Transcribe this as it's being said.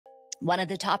one of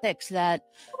the topics that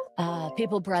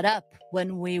people brought up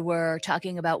when we were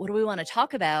talking about what do we want to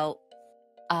talk about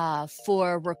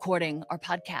for recording our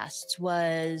podcasts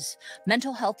was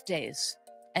mental health days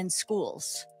and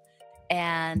schools.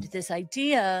 And this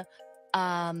idea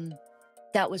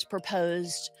that was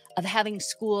proposed of having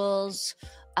schools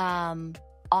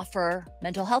offer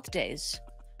mental health days,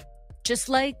 just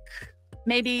like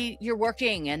maybe you're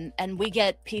working and we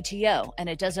get PTO, and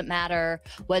it doesn't matter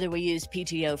whether we use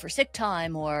PTO for sick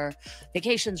time or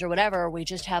vacations or whatever. We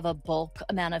just have a bulk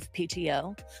amount of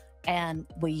PTO and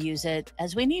we use it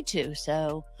as we need to.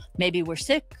 So maybe we're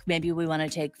sick, maybe we want to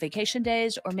take vacation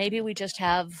days, or maybe we just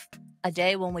have a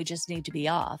day when we just need to be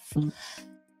off. So,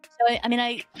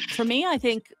 for me, I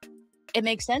think it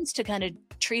makes sense to kind of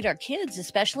treat our kids,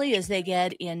 especially as they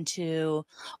get into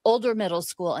older middle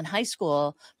school and high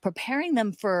school, preparing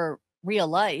them for real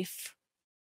life,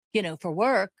 for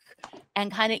work,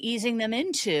 and kind of easing them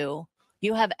into,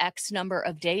 you have X number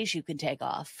of days you can take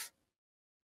off.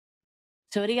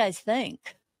 So what do you guys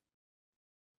think?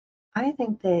 I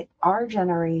think that our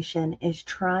generation is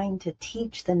trying to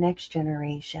teach the next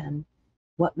generation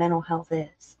what mental health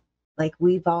is. Like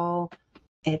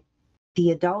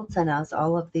the adults in us,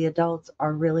 all of the adults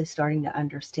are really starting to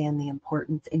understand the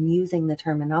importance in using the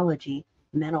terminology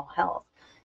mental health,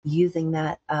 using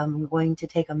that going to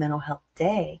take a mental health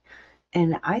day.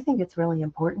 And I think it's really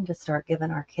important to start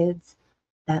giving our kids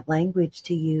that language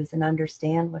to use and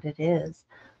understand what it is.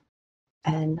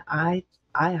 And I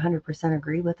 100%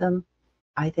 agree with them.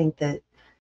 I think that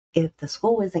if the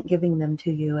school isn't giving them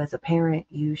to you as a parent,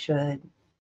 you should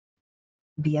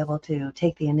be able to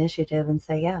take the initiative and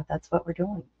say, yeah, that's what we're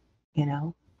doing,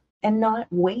 and not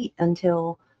wait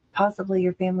until possibly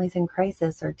your family's in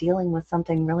crisis or dealing with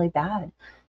something really bad.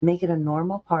 Make it a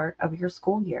normal part of your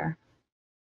school year.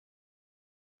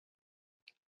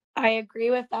 I agree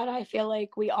with that. I feel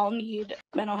like we all need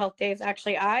mental health days.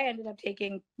 Actually, I ended up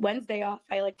taking Wednesday off.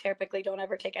 I typically don't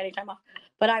ever take any time off,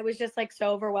 but I was just so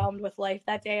overwhelmed with life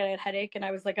that day. I had a headache and I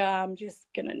was like, I'm just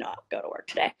gonna not go to work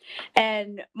today.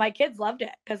 And my kids loved it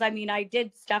because I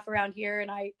did stuff around here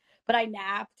but I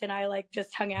napped and I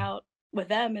just hung out with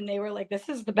them and they were like, this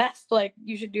is the best.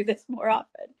 You should do this more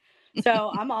often.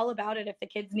 So I'm all about it. If the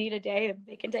kids need a day,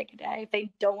 they can take a day. If they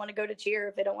don't want to go to cheer,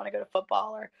 if they don't want to go to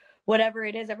football or whatever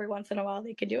it is, every once in a while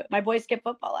they can do it. My boys skipped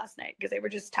football last night because they were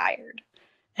just tired.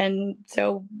 And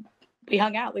so we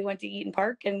hung out. We went to Eaton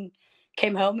Park and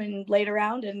came home and laid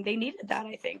around, and they needed that.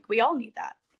 I think we all need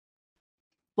that.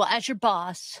 Well, as your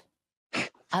boss,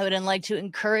 I would like to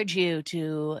encourage you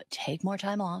to take more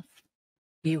time off.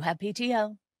 You have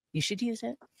PTO. You should use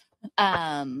it.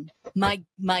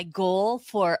 My goal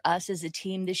for us as a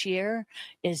team this year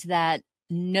is that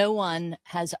no one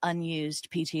has unused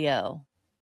PTO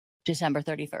December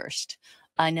 31st.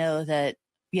 I know that,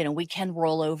 we can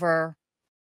roll over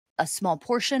a small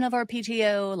portion of our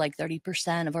PTO, like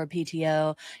 30% of our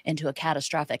PTO, into a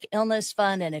catastrophic illness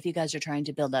fund. And if you guys are trying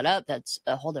to build that up, that's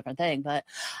a whole different thing. But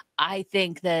I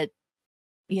think that,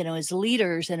 as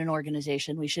leaders in an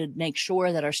organization, we should make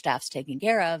sure that our staff's taken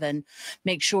care of and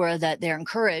make sure that they're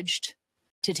encouraged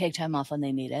to take time off when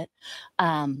they need it.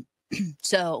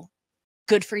 So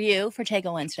good for you for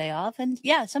taking Wednesday off. And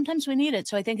yeah, sometimes we need it.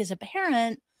 So I think as a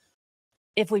parent,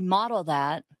 if we model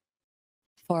that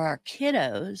for our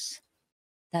kiddos,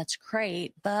 that's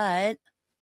great. But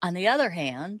on the other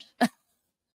hand,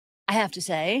 I have to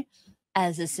say,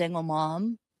 as a single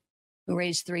mom who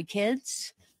raised 3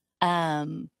 kids,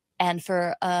 and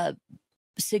for a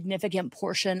significant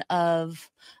portion of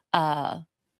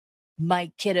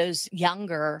my kiddos'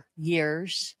 younger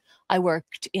years, I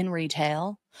worked in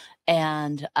retail,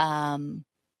 and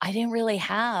I didn't really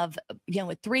have,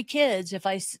 with 3 kids,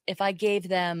 if I gave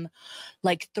them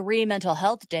 3 mental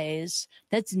health days,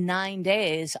 that's 9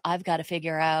 days. I've got to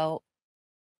figure out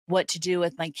what to do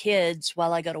with my kids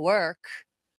while I go to work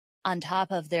on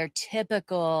top of their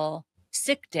typical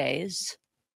sick days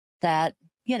that,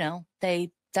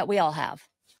 that we all have.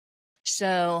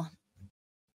 So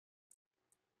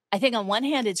I think on one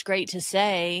hand, it's great to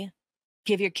say,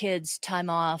 give your kids time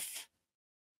off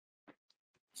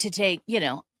to take,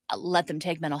 let them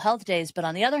take mental health days. But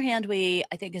on the other hand, I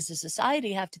think as a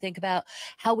society have to think about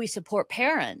how we support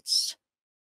parents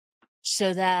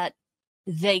so that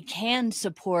they can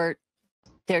support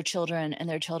their children and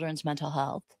their children's mental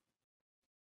health.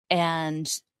 And,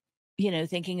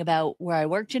 thinking about where I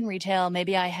worked in retail,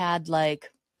 maybe I had after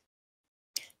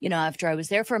I was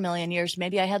there for a million years,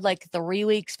 maybe I had 3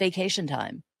 weeks vacation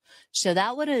time. So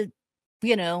that would have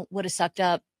sucked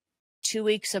up 2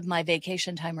 weeks of my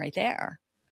vacation time right there.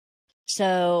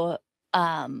 So,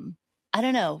 I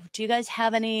don't know. Do you guys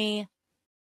have any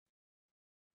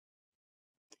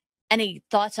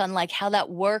thoughts on like how that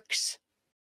works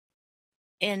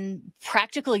in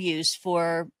practical use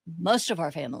for most of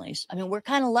our families? I mean, we're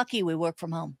kind of lucky we work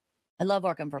from home. I love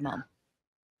working from home.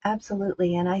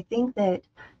 Absolutely. And I think that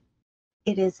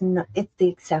it's the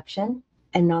exception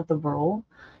and not the rule.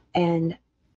 And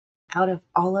out of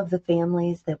all of the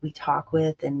families that we talk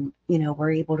with and,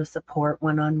 we're able to support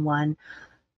one-on-one,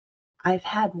 I've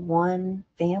had one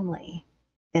family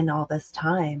in all this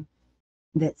time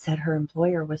that said her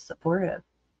employer was supportive.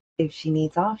 If she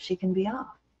needs off, she can be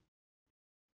off.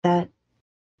 That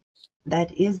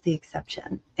is the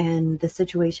exception. And the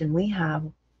situation we have,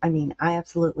 I mean, I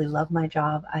absolutely love my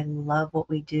job. I love what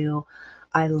we do.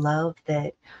 I love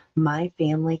that my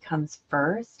family comes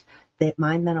first, that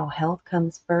my mental health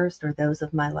comes first, or those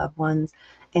of my loved ones,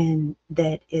 and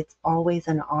that it's always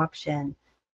an option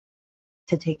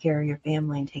to take care of your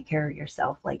family and take care of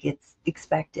yourself. Like, it's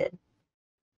expected.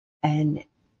 And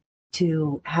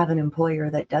to have an employer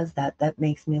that does that, that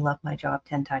makes me love my job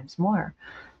 10 times more.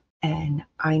 And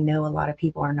I know a lot of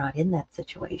people are not in that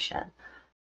situation.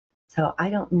 So I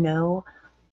don't know,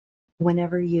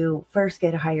 whenever you first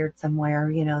get hired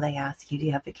somewhere, they ask you, do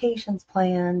you have vacations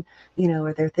planned?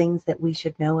 Are there things that we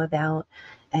should know about?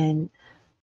 And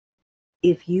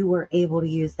if you were able to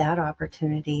use that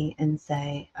opportunity and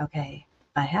say, okay,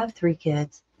 I have 3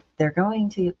 kids, they're going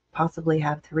to possibly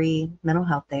have 3 mental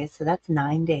health days, so that's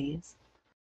 9 days.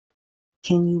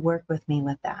 Can you work with me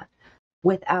with that?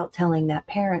 Without telling that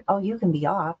parent, oh, you can be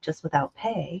off just without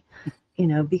pay,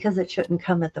 because it shouldn't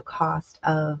come at the cost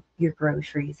of your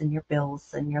groceries and your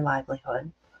bills and your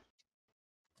livelihood.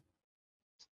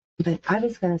 But I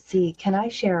was going to see, can I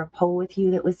share a poll with you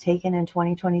that was taken in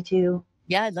 2022?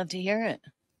 Yeah, I'd love to hear it.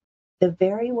 The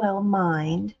Very Well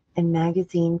Mind and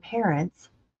Magazine parents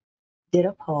did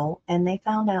a poll, and they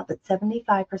found out that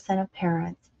 75% of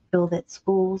parents feel that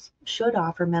schools should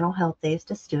offer mental health days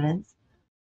to students,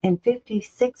 and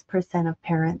 56% of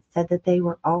parents said that they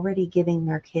were already giving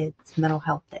their kids mental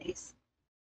health days.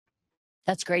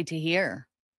 That's great to hear.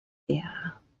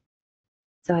 Yeah.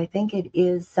 So I think it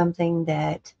is something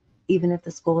that even if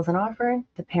the school isn't offering,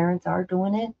 the parents are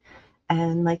doing it.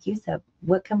 And like you said,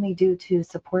 what can we do to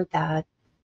support that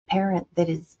parent that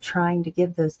is trying to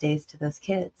give those days to those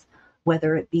kids?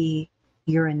 Whether it be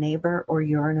you're a neighbor or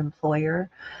you're an employer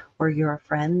or you're a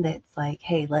friend that's like,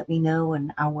 hey, let me know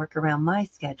and I'll work around my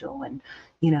schedule. And,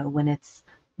 when it's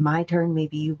my turn,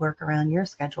 maybe you work around your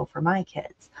schedule for my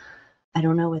kids. I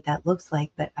don't know what that looks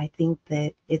like, but I think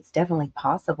that it's definitely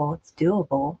possible. It's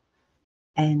doable.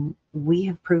 And we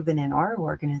have proven in our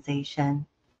organization,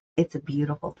 it's a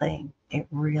beautiful thing. It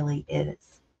really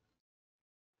is.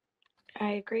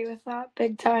 I agree with that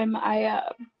big time.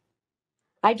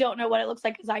 I don't know what it looks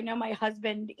like because I know my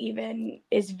husband even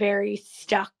is very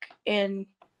stuck in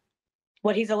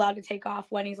what he's allowed to take off,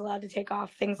 when he's allowed to take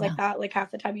off, things like that. Like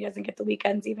half the time he doesn't get the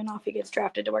weekends even off. He gets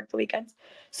drafted to work the weekends.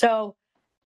 So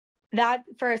that,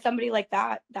 for somebody like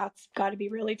that, that's got to be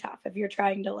really tough. If you're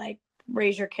trying to like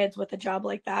raise your kids with a job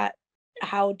like that,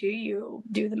 how do you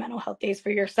do the mental health days for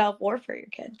yourself or for your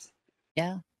kids?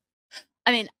 Yeah.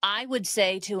 I mean, I would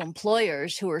say to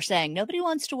employers who are saying nobody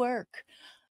wants to work,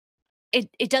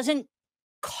 it doesn't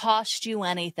cost you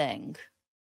anything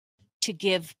to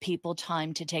give people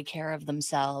time to take care of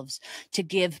themselves, to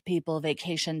give people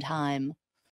vacation time.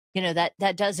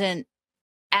 That doesn't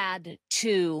add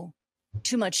too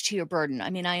much to your burden.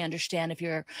 I mean, I understand if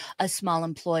you're a small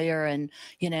employer and,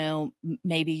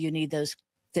 maybe you need those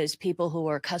people who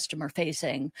are customer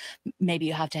facing, maybe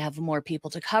you have to have more people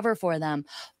to cover for them,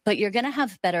 but you're going to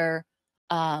have better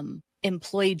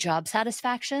employee job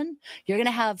satisfaction. You're going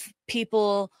to have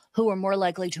people who are more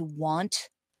likely to want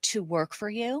to work for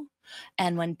you.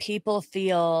 And when people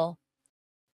feel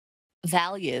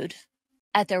valued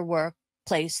at their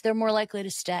workplace, they're more likely to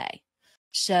stay.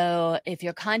 So if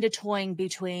you're kind of toying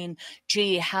between,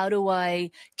 gee, how do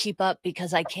I keep up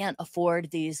because I can't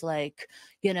afford these, like,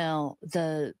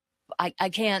 I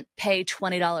can't pay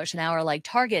 $20 an hour like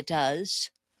Target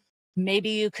does. Maybe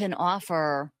you can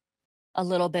offer a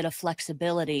little bit of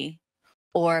flexibility,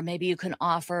 or maybe you can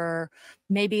offer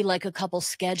maybe like a couple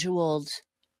scheduled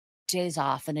days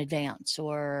off in advance,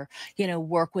 or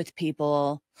work with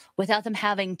people without them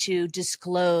having to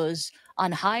disclose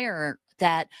on hire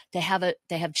that they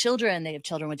have children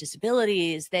with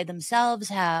disabilities, they themselves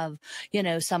have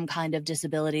some kind of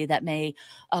disability that may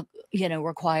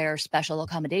require special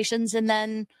accommodations, and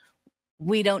then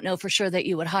we don't know for sure that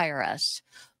you would hire us.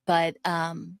 But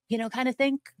kind of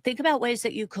think about ways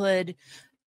that you could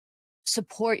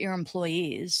support your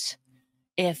employees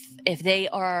if they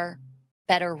are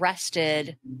better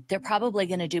rested, they're probably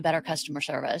going to do better customer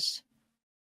service,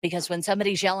 because when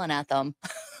somebody's yelling at them,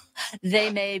 they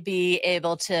may be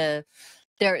able to,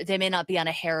 they may not be on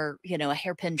a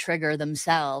hairpin trigger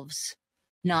themselves,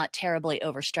 not terribly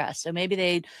overstressed. So maybe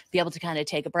they'd be able to kind of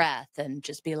take a breath and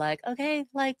just be like, okay,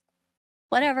 like,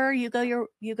 whatever, you go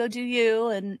do you,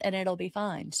 and it'll be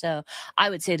fine. So I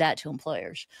would say that to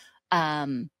employers.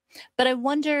 But I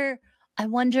wonder,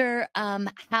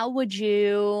 how would do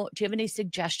you have any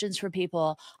suggestions for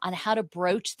people on how to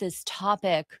broach this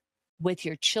topic with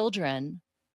your children?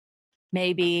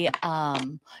 Maybe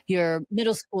your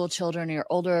middle school children or your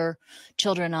older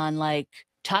children, on like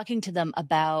talking to them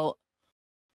about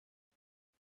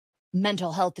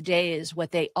mental health days,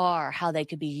 what they are, how they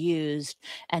could be used,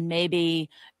 and maybe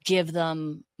give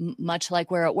them, much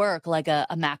like we're at work, like a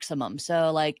maximum.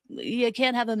 So like, you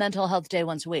can't have a mental health day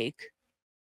once a week,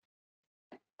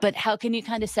 but how can you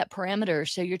kind of set parameters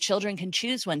so your children can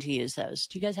choose when to use those?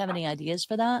 Do you guys have any ideas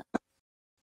for that?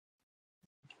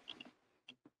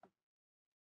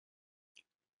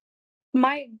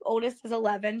 My oldest is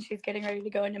 11. She's getting ready to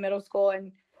go into middle school,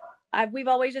 and we've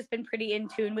always just been pretty in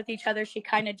tune with each other. She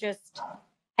kind of just,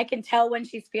 I can tell when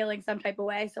she's feeling some type of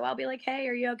way. So I'll be like, hey,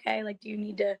 are you okay? Like, do you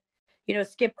need to,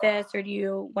 skip this, or do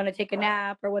you want to take a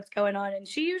nap, or what's going on? And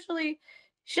she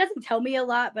doesn't tell me a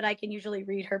lot, but I can usually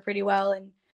read her pretty well.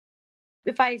 And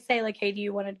if I say like, hey, do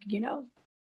you want to,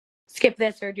 skip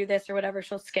this or do this or whatever,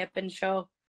 she'll skip and she'll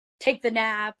take the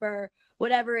nap or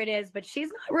whatever it is. But she's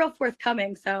not real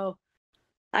forthcoming. So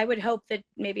I would hope that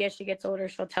maybe as she gets older,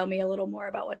 she'll tell me a little more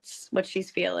about what she's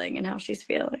feeling and how she's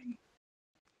feeling.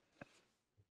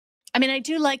 I mean, I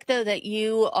do like, though, that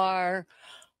you are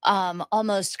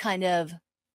almost kind of,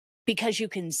 because you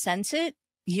can sense it,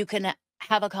 you can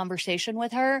have a conversation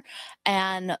with her,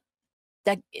 and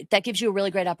that gives you a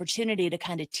really great opportunity to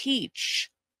kind of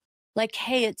teach. Like,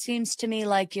 hey, it seems to me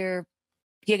like you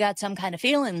got some kind of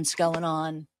feelings going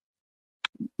on.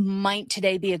 Might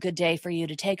today be a good day for you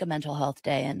to take a mental health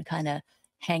day and kind of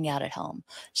hang out at home?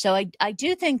 So I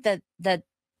do think that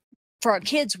for our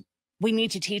kids, we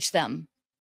need to teach them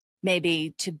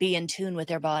maybe to be in tune with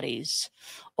their bodies,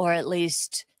 or at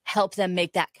least help them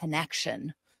make that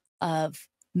connection of,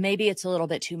 maybe it's a little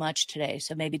bit too much today,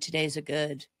 so maybe today's a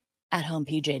good at-home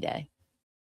PJ day.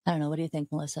 I don't know. What do you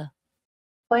think, Melissa?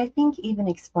 Well, I think even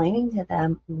explaining to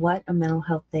them what a mental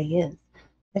health day is,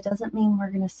 it doesn't mean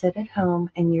we're going to sit at home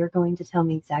and you're going to tell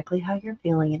me exactly how you're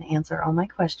feeling and answer all my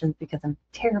questions, because I'm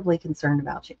terribly concerned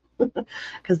about you.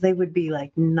 Because they would be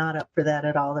like not up for that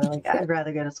at all. They're like, I'd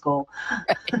rather go to school.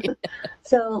 Right.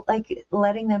 So like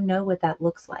letting them know what that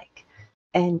looks like,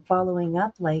 and following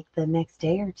up like the next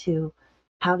day or two.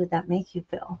 How did that make you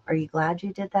feel? Are you glad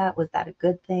you did that? Was that a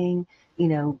good thing?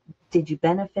 Did you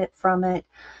benefit from it?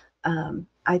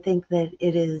 I think that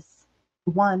it is,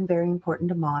 one, very important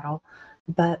to model,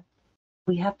 but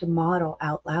we have to model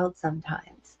out loud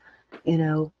sometimes.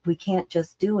 We can't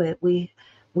just do it. We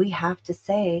have to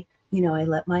say, I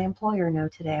let my employer know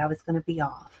today I was going to be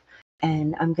off,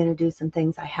 and I'm going to do some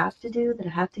things I have to do that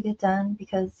I have to get done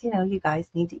because, you guys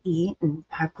need to eat and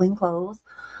have clean clothes.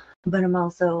 But I'm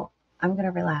going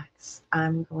to relax.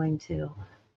 I'm going to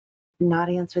not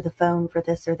answer the phone for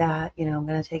this or that. I'm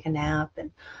going to take a nap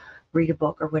and read a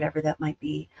book or whatever that might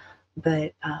be.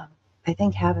 But I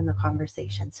think having the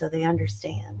conversation so they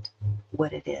understand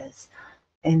what it is,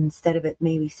 instead of it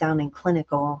maybe sounding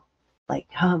clinical, like,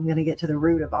 oh, I'm going to get to the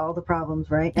root of all the problems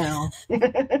right now.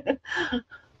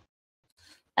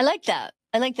 I like that.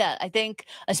 I think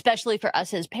especially for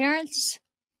us as parents,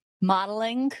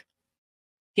 modeling,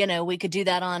 we could do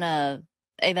that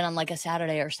even on like a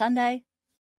Saturday or Sunday,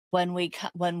 when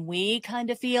we kind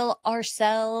of feel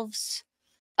ourselves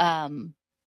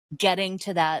getting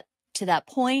to that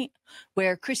point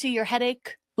where, Chrissy, your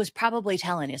headache was probably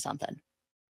telling you something.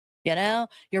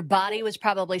 Your body was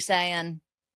probably saying,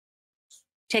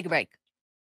 take a break.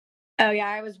 Oh yeah,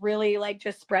 I was really like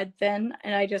just spread thin,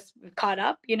 and I just caught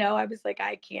up. I was like,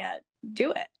 I can't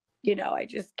do it. I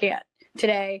just can't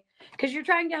today, because you're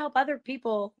trying to help other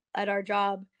people at our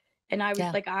job. And I was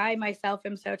like, I myself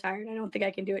am so tired. I don't think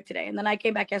I can do it today. And then I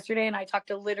came back yesterday and I talked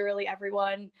to literally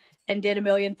everyone and did a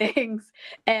million things.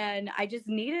 And I just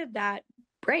needed that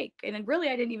break. And really,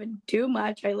 I didn't even do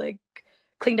much. I like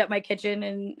cleaned up my kitchen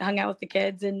and hung out with the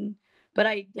kids. But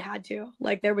I had to,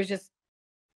 like, there was just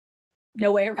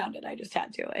no way around it. I just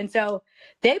had to. And so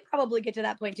they probably get to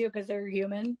that point too, because they're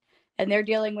human and they're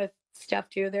dealing with stuff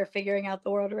too. They're figuring out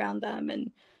the world around them.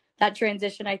 And that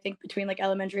transition, I think, between like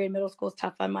elementary and middle school is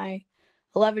tough on my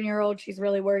 11-year-old. She's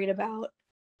really worried about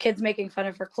kids making fun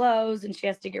of her clothes, and she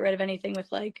has to get rid of anything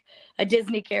with like a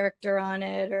Disney character on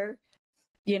it, or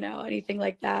anything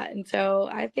like that. And so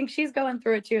I think she's going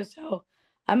through it too. So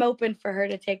I'm open for her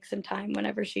to take some time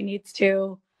whenever she needs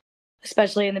to,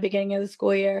 especially in the beginning of the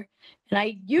school year. And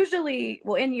I usually,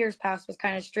 well, in years past, was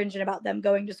kind of stringent about them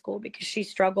going to school because she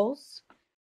struggles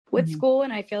with school.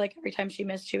 And I feel like every time she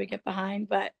missed, she would get behind.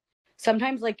 But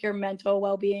sometimes, like, your mental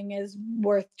well-being is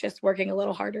worth just working a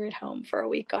little harder at home for a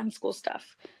week on school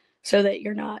stuff so that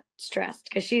you're not stressed.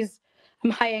 Because I'm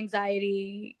high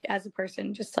anxiety as a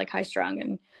person, just like high strung.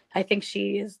 And I think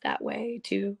she is that way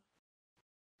too.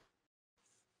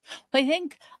 I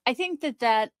think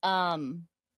that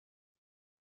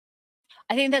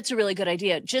I think that's a really good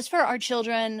idea. Just for our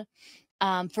children,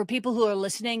 for people who are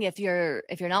listening, if you're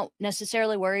not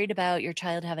necessarily worried about your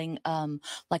child having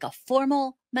like a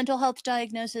formal mental health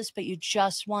diagnosis, but you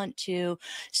just want to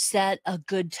set a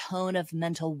good tone of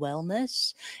mental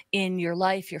wellness in your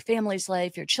life, your family's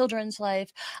life, your children's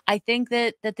life, I think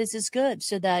that this is good,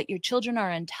 so that your children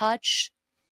are in touch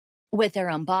with their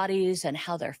own bodies and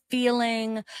how they're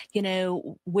feeling.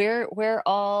 We're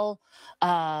all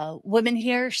women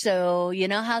here, so you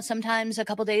know how sometimes a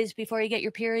couple days before you get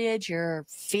your period, you're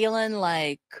feeling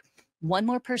like one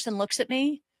more person looks at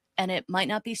me and it might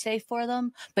not be safe for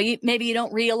them, but maybe you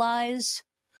don't realize,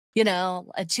 2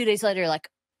 days later, you're like,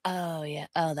 oh yeah,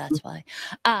 oh, that's why.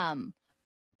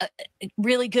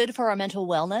 Really good for our mental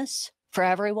wellness for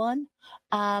everyone.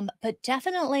 But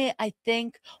definitely, I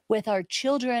think with our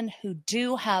children who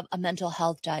do have a mental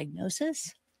health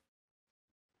diagnosis,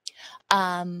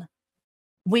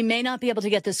 we may not be able to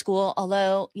get to school,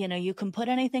 although, you can put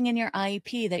anything in your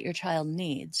IEP that your child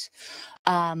needs.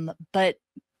 But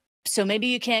so maybe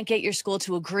you can't get your school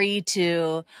to agree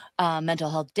to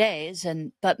mental health days,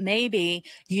 but maybe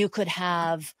you could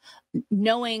have,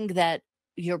 knowing that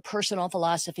your personal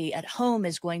philosophy at home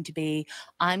is going to be,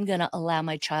 I'm going to allow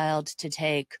my child to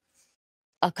take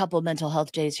a couple of mental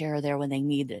health days here or there when they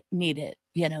need it.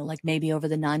 Like maybe over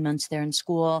the 9 months they're in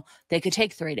school, they could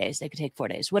take 3 days, they could take 4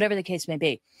 days, whatever the case may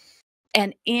be.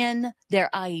 And in their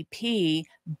IEP,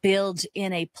 build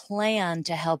in a plan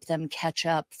to help them catch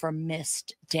up for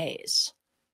missed days.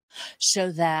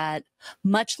 So that,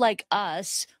 much like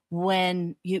us,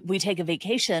 when we take a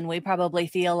vacation, we probably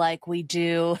feel like we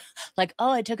do, like,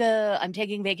 oh, I'm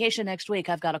taking vacation next week.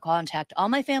 I've got to contact all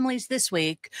my families this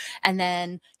week and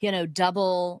then,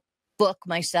 double book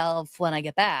myself when I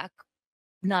get back.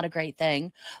 Not a great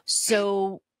thing.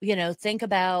 So, think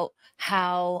about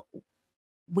how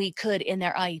we could, in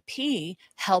their IEP,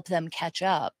 help them catch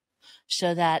up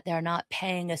so that they're not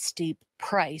paying a steep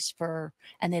price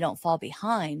and they don't fall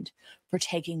behind for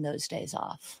taking those days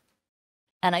off.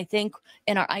 And I think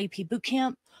in our IEP boot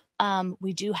camp,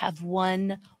 we do have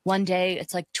one day,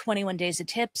 it's like 21 days of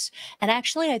tips. And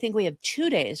actually, I think we have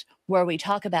 2 days where we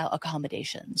talk about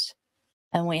accommodations.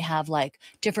 And we have like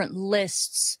different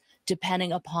lists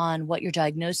depending upon what your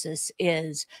diagnosis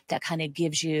is that kind of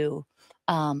gives you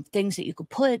things that you could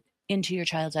put into your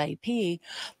child's IEP,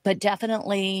 but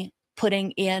definitely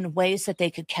putting in ways that they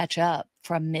could catch up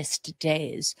from missed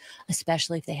days,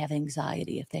 especially if they have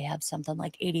anxiety, if they have something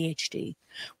like ADHD,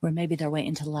 where maybe they're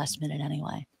waiting to the last minute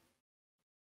anyway.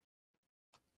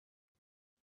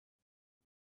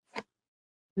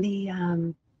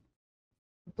 The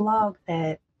blog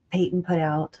that Peyton put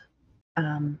out,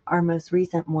 our most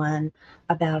recent one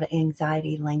about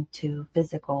anxiety linked to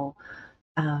physical,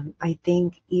 I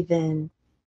think even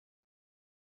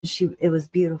it was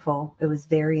beautiful. It was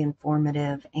very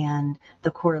informative, and the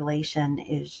correlation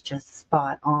is just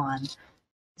spot on.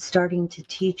 Starting to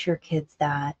teach your kids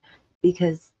that,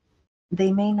 because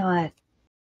they may not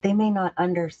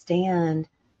understand,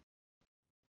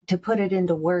 to put it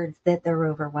into words, that they're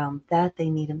overwhelmed, that they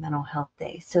need a mental health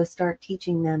day. So start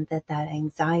teaching them that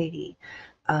anxiety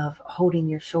of holding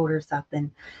your shoulders up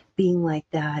and being like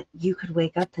that, you could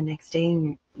wake up the next day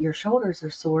and your shoulders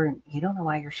are sore, and you don't know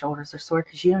why your shoulders are sore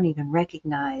because you don't even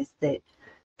recognize that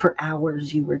for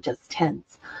hours you were just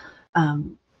tense.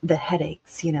 The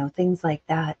headaches, things like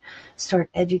that. Start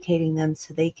educating them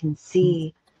so they can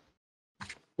see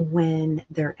when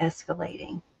they're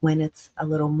escalating, when it's a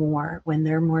little more, when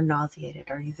they're more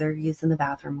nauseated, or they're using the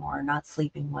bathroom more, or not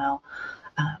sleeping well.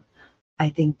 I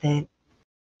think that,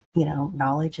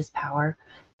 knowledge is power,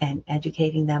 and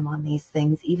educating them on these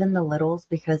things, even the littles,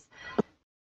 because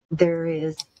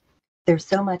there's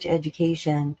so much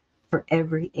education for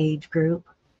every age group.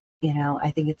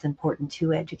 I think it's important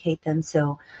to educate them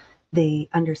so they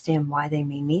understand why they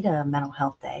may need a mental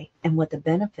health day and what the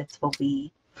benefits will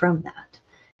be from that,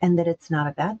 and that it's not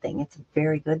a bad thing. It's a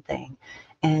very good thing.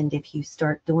 And if you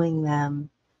start doing them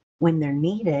when they're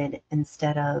needed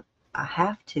instead of a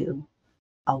have to,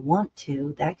 a want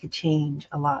to, that could change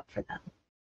a lot for them.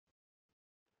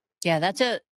 Yeah,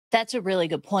 that's a really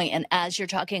good point. And as you're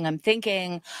talking, I'm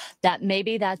thinking that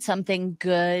maybe that's something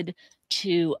good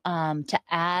to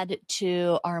add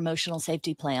to our emotional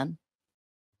safety plan,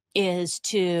 is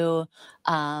to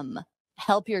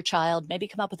help your child maybe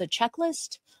come up with a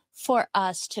checklist for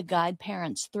us to guide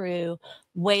parents through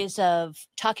ways of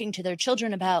talking to their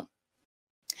children about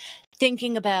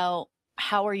thinking about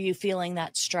how are you feeling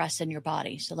that stress in your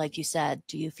body. So like you said,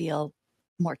 do you feel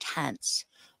more tense?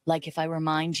 Like if I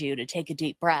remind you to take a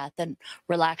deep breath and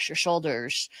relax your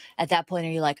shoulders, at that point,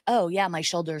 are you like, oh yeah, my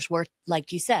shoulders were,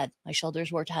 like you said, my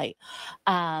shoulders were tight.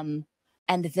 And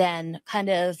then kind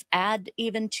of add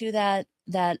even to that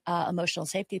emotional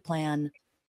safety plan,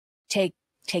 take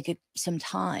it some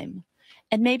time.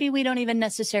 And maybe we don't even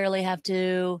necessarily have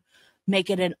to make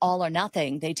it an all or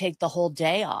nothing. They take the whole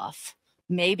day off.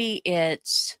 Maybe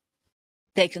it's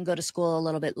they can go to school a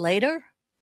little bit later.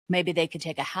 Maybe they could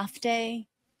take a half day.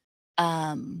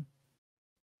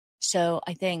 So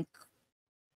I think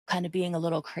kind of being a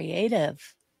little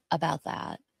creative about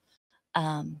that.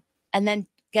 And then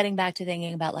getting back to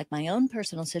thinking about like my own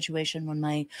personal situation when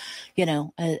my,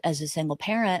 as a single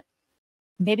parent,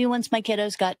 maybe once my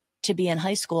kiddos got to be in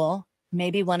high school,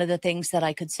 maybe one of the things that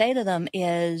I could say to them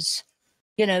is,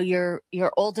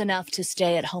 you're old enough to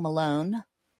stay at home alone.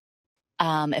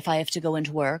 If I have to go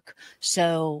into work.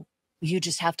 So you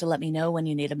just have to let me know when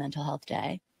you need a mental health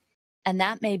day. And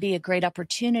that may be a great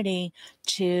opportunity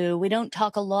we don't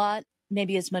talk a lot,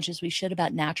 maybe as much as we should,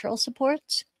 about natural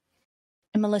supports.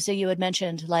 And Melissa, you had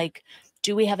mentioned, like,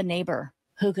 do we have a neighbor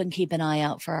who can keep an eye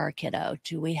out for our kiddo?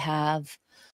 Do we have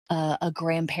a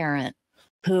grandparent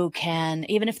who can,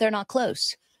 even if they're not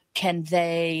close, can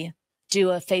they do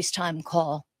a FaceTime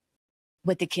call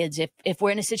with the kids? If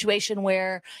we're in a situation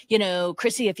where,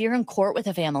 Chrissy, if you're in court with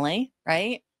a family,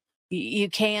 right, you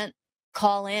can't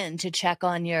call in to check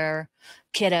on your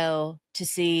kiddo to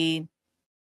see,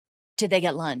 did they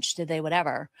get lunch? Did they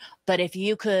whatever? But if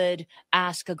you could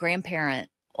ask a grandparent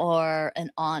or an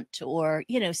aunt or,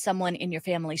 someone in your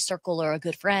family circle or a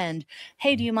good friend,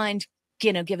 hey, do you mind,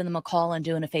 giving them a call and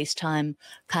doing a FaceTime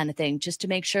kind of thing, just to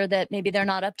make sure that maybe they're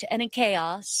not up to any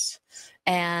chaos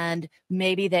and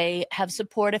maybe they have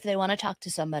support if they want to talk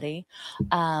to somebody.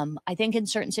 I think in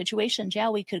certain situations, yeah,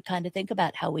 we could kind of think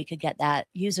about how we could get that,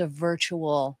 use a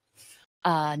virtual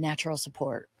natural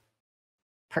support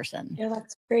person. Yeah,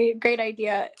 that's great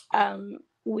idea. I'm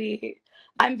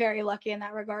very lucky in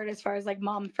that regard as far as like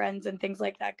mom friends and things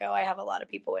like that go. I have a lot of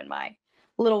people in my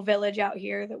little village out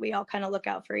here that we all kind of look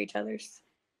out for each other's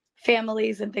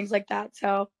families and things like that.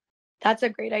 So that's a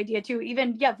great idea too.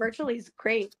 Even, yeah, virtually is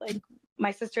great. Like my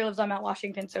sister lives on Mount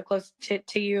Washington, so close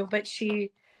to you, but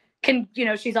she can,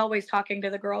 she's always talking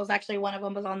to the girls. Actually, one of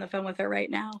them was on the phone with her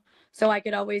right now. So I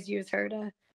could always use her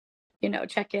to,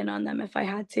 check in on them if I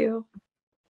had to.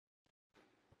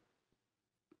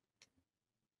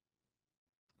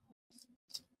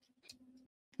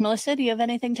 Melissa, do you have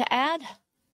anything to add?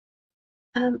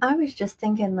 I was just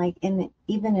thinking, like,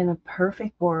 even in a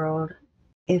perfect world,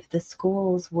 if the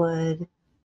schools would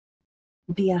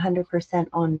be 100%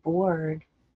 on board,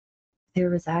 there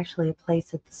was actually a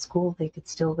place at the school they could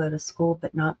still go to school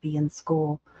but not be in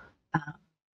school,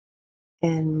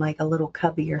 in like a little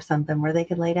cubby or something where they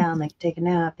could lay down, they could take a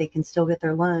nap, they can still get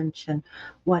their lunch and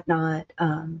whatnot.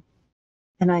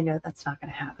 And I know that's not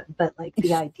going to happen, but like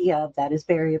the idea of that is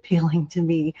very appealing to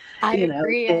me. I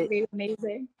agree. It'd be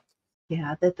amazing.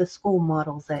 Yeah, that the school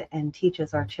models it and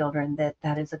teaches our children that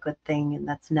that is a good thing and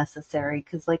that's necessary.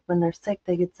 Because like when they're sick,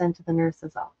 they get sent to the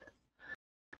nurse's office.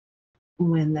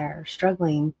 When they're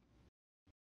struggling,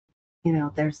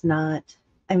 there's not.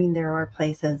 I mean, there are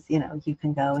places you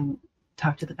can go and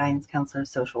talk to the guidance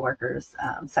counselors, social workers,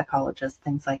 psychologists,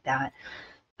 things like that.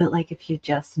 But like if you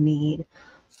just need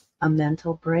a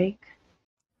mental break,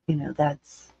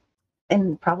 that's.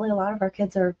 And probably a lot of our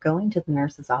kids are going to the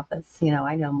nurse's office.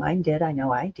 I know mine did. I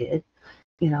know I did,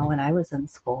 when I was in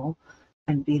school,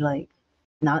 and be like,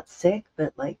 not sick,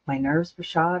 but like my nerves were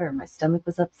shot or my stomach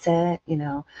was upset,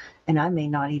 and I may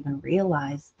not even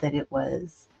realize that it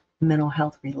was mental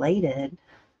health related,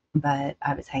 but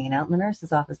I was hanging out in the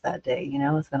nurse's office that day,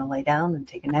 I was going to lay down and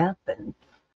take a nap. And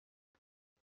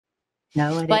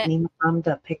no, I didn't need my mom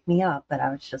to pick me up, but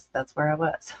that's where I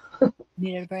was.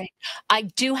 Needed a break. I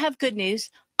do have good news.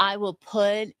 I will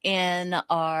put in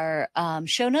our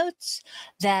show notes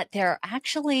that there are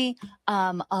actually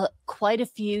quite a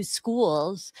few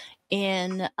schools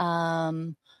in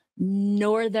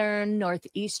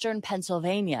northeastern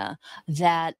Pennsylvania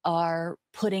that are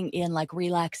putting in like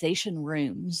relaxation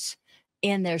rooms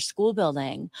in their school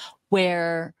building.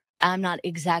 where I'm not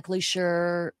exactly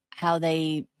sure how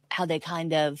they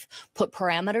kind of put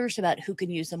parameters about who can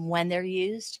use them when they're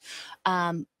used.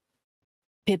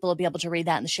 People will be able to read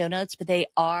that in the show notes, but they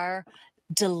are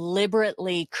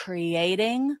deliberately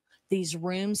creating these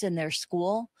rooms in their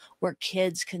school where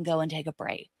kids can go and take a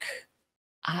break.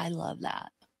 I love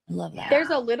that. I love that.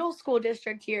 There's a little school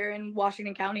district here in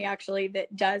Washington County, actually,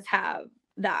 that does have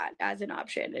that as an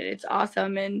option. And it's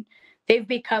awesome. And they've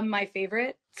become my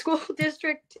favorite school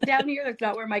district down here. That's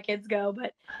not where my kids go,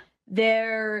 but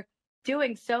they're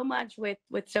doing so much with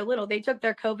so little. They took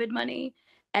their COVID money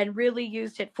and really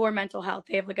used it for mental health.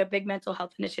 They have like a big mental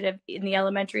health initiative in the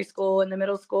elementary school and the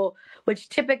middle school, which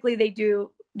typically they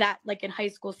do that like in high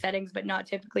school settings, but not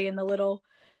typically in the little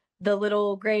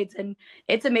grades. And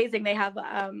it's amazing. They have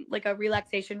like a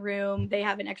relaxation room. They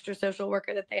have an extra social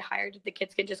worker that they hired that the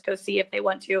kids can just go see if they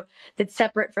want to, that's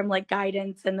separate from like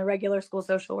guidance and the regular school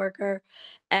social worker.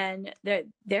 And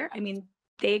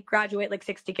they graduate like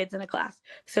 60 kids in a class.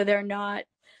 So they're not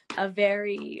a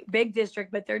very big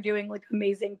district, but they're doing like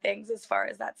amazing things as far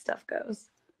as that stuff goes.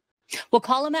 Well,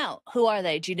 call them out. Who are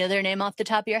they? Do you know their name off the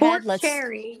top of your head? Fort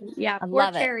Cherry. Yeah,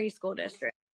 Fort Cherry School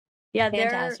District. Yeah,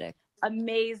 fantastic. They're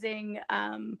amazing.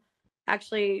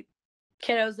 Actually,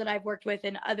 kiddos that I've worked with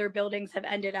in other buildings have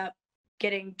ended up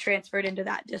getting transferred into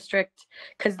that district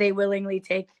because they willingly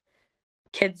take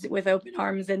kids with open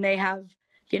arms, and they have,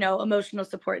 emotional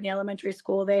support in the elementary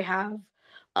school. They have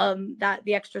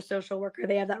the extra social worker.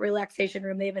 They have that relaxation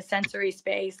room. They have a sensory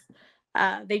space.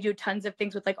 They do tons of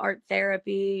things with like art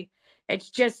therapy. It's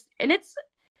just, and it's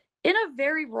in a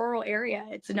very rural area.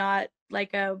 It's not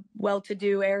like a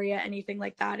well-to-do area, anything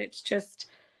like that. It's just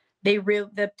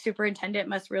the superintendent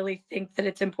must really think that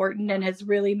it's important and has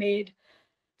really made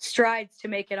strides to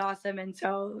make it awesome. And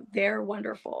so they're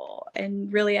wonderful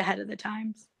and really ahead of the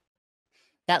times.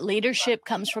 That leadership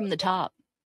comes from the top.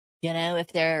 If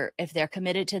they're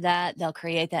committed to that, they'll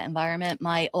create that environment.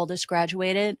 My oldest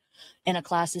graduated in a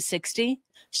class of 60.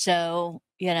 So,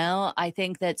 I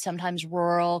think that sometimes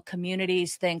rural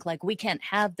communities think like we can't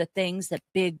have the things that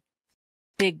big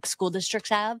school districts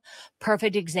have.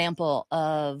 Perfect example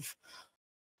of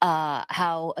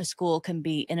how a school can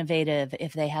be innovative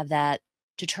if they have that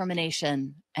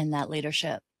determination and that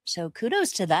leadership. So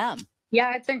kudos to them.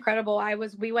 Yeah, it's incredible.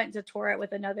 We went to tour it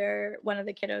with one of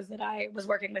the kiddos that I was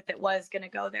working with that was going to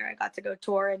go there. I got to go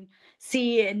tour and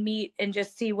see and meet and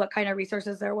just see what kind of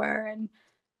resources there were. And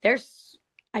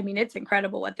it's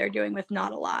incredible what they're doing with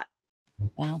not a lot.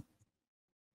 Wow.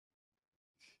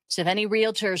 So if any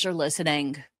realtors are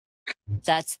listening,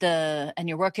 and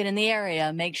you're working in the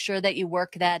area, make sure that you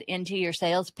work that into your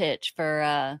sales pitch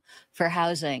for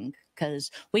housing.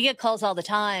 Because we get calls all the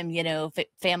time,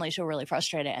 families who are really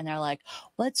frustrated and they're like,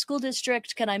 what school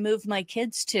district can I move my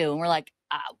kids to? And we're like,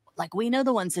 we know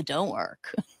the ones that don't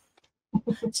work.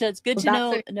 So it's good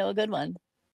to know a good one.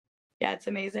 Yeah, it's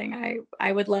amazing.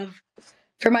 I would love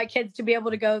for my kids to be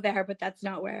able to go there, but that's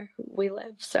not where we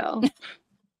live. So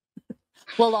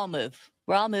we'll all move.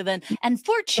 We're all moving. And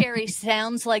Fort Cherry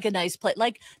sounds like a nice place.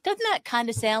 Like, doesn't that kind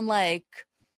of sound like,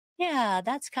 yeah,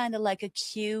 that's kind of like a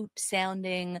cute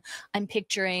sounding, I'm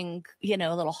picturing, a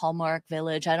little Hallmark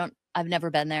village. I've never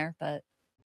been there, but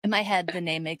in my head, the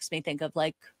name makes me think of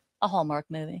like a Hallmark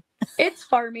movie. It's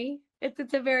farmy.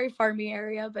 It's a very farmy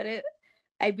area, but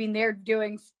they're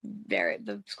doing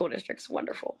the school district's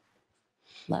wonderful.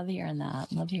 Love hearing that.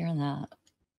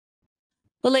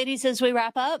 Well, ladies, as we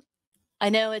wrap up, I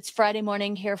know it's Friday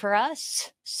morning here for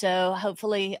us. So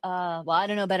hopefully, I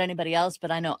don't know about anybody else,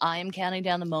 but I know I am counting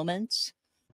down the moments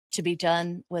to be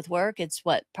done with work. It's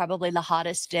probably the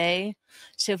hottest day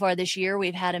so far this year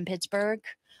we've had in Pittsburgh.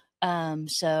 And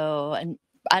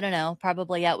I don't know,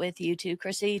 probably out with you too,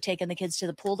 Chrissy, taking the kids to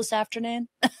the pool this afternoon.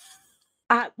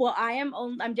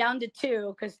 I'm down to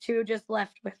 2 because 2 just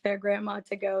left with their grandma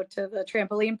to go to the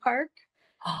trampoline park.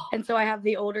 And so I have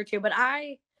the older 2, but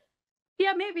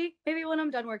maybe when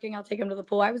I'm done working, I'll take them to the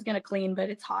pool. I was going to clean, but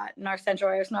it's hot and our central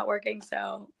air is not working.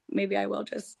 So maybe I will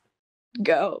just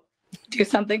go do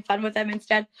something fun with them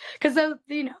instead. Because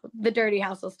the dirty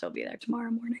house will still be there tomorrow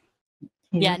morning.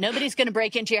 Yeah, nobody's going to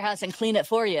break into your house and clean it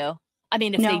for you. I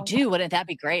mean, if they do, wouldn't that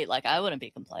be great? Like, I wouldn't be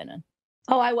complaining.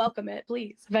 Oh, I welcome it.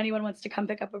 Please. If anyone wants to come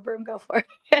pick up a broom, go for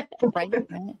it. Right.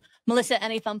 Melissa,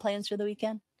 any fun plans for the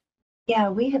weekend? Yeah,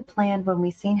 we had planned when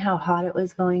we seen how hot it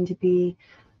was going to be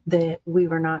that we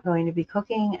were not going to be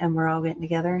cooking and we're all getting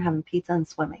together and having pizza and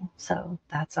swimming. So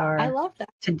that's I love that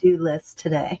to-do list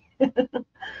today. I love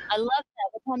that.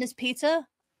 What time is pizza?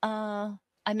 I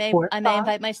may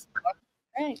invite my.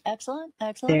 Right. Excellent.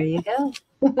 There you go.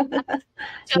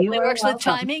 Totally works with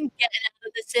timing. Getting out of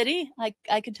to the city, I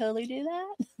could totally do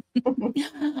that. All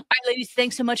right, ladies,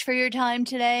 thanks so much for your time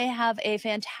today. Have a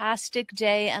fantastic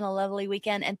day and a lovely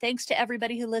weekend. And thanks to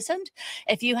everybody who listened.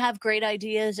 If you have great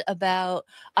ideas about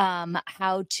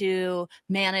how to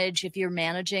manage, if you're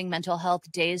managing mental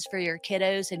health days for your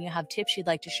kiddos and you have tips you'd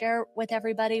like to share with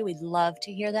everybody, we'd love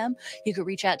to hear them. You could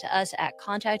reach out to us at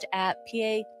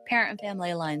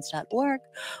contact@parentandfamilyalliance.org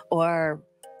or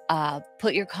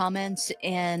put your comments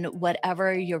in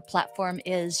whatever your platform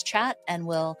is, chat, and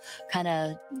we'll kind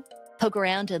of poke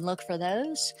around and look for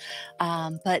those.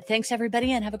 But thanks,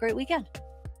 everybody, and have a great weekend.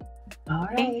 All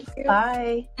right.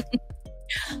 Bye.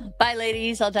 Bye,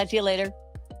 ladies. I'll talk to you later.